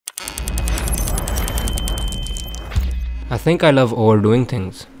I think I love overdoing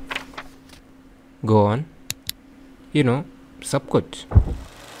things. Go on. You know, सब कुछ.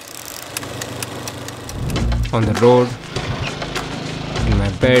 On the road, in my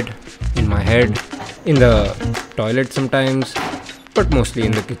bed, in my head, in the toilet sometimes, but mostly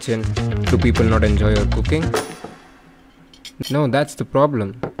in the kitchen. Do people not enjoy your cooking? No, that's the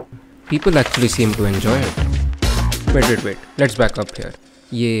problem. People actually seem to enjoy it. Wait. Let's back up here.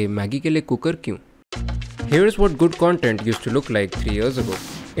 ये Maggi के लिए cooker क्यों? Here's what good content used to look like 3 years ago.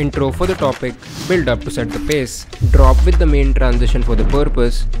 Intro for the topic, build up to set the pace, drop with the main transition for the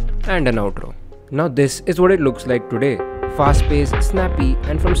purpose, and an outro. Now this is what it looks like today. Fast paced, snappy,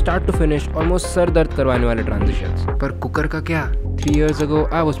 and from start to finish almost sir दर्द करवाने वाले transitions. पर cooker का क्या? 3 years ago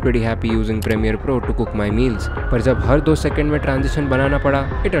I was pretty happy using Premiere Pro to cook my meals. पर जब हर 2 second में transition बनाना पड़ा,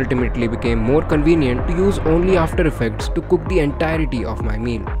 it ultimately became more convenient to use only After Effects to cook the entirety of my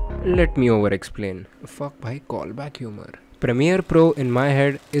meal. Let me over explain. Fuck भाई, callback humor. Premiere Pro in my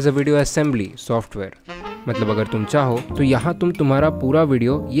head is a video assembly software. मतलब अगर तुम चाहो तो यहाँ तुम तुम्हारा पूरा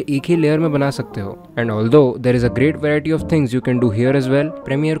वीडियो ये एक ही लेयर में बना सकते हो. And although there is a great variety of things you can do here as well,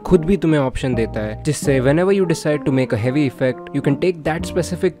 Premiere खुद भी तुम्हें ऑप्शन देता है जिससे whenever you decide to make a heavy effect, you can take that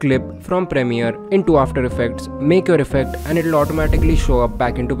specific clip from Premiere into After Effects, make your effect, and it will automatically show up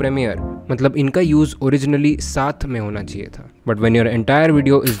back into Premiere. मतलब इनका use originally साथ में होना चाहिए था. But when your entire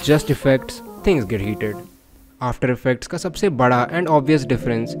video is just effects, things get heated. After Effects का सबसे बड़ा and obvious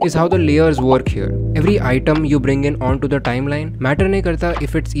difference is how the layers work here. Every item you bring in onto the timeline matter नहीं करता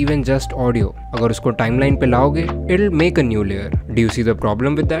if it's even just audio. अगर उसको timeline पे लाओगे, it'll make a new layer. Do you see the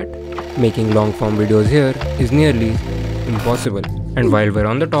problem with that? Making long form videos here is nearly impossible. And while we're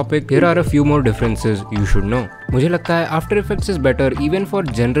on the topic, here are a few more differences you should know. मुझे लगता है After Effects is better even for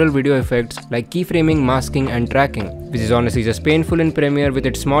general video effects like keyframing, masking and tracking, which is honestly just painful in Premiere with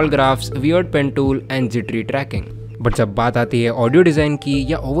its small graphs, weird pen tool and jittery tracking. But जब बात आती है audio design की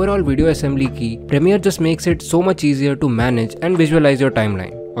या overall video assembly की, Premiere just makes it so much easier to manage and visualize your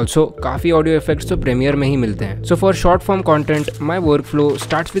timeline. Also, काफी audio effects तो Premiere में ही मिलते हैं. So for short form content, my workflow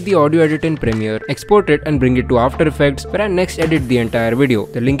starts with the audio edit in Premiere, export it and bring it to After Effects, where I next edit the entire video.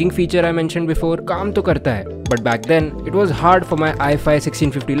 The linking feature I mentioned before काम तो करता है, but back then it was hard for my i5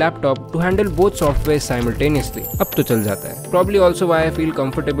 1650 laptop to handle both softwares simultaneously. अब तो चल जाता है. Probably also why I feel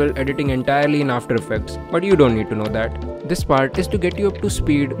comfortable editing entirely in After Effects, but you don't need to know that. This part is to get you up to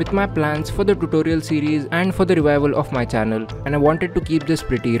speed with my plans for the tutorial series and for the revival of my channel, and I wanted to keep this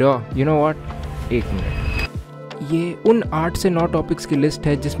pretty raw. You know what? 1 minute. ये उन 8 से 9 topics की list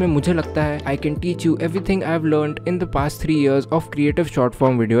है जिसमें मुझे लगता है I can teach you everything I've learned in the past 3 years of creative short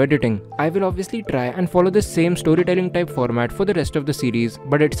form video editing. I will obviously try and follow the same storytelling type format for the rest of the series,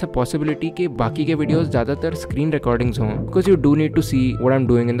 but it's a possibility कि बाकी के videos ज़्यादातर screen recordings हों, because you do need to see what I'm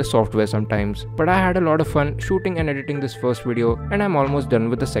doing in the software sometimes. But I had a lot of fun shooting and editing this first video, and I'm almost done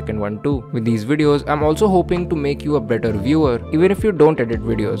with the second one too. With these videos, I'm also hoping to make you a better viewer, even if you don't edit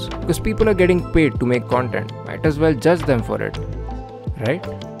videos, because people are getting paid to make content. Might as well judge them for it, right?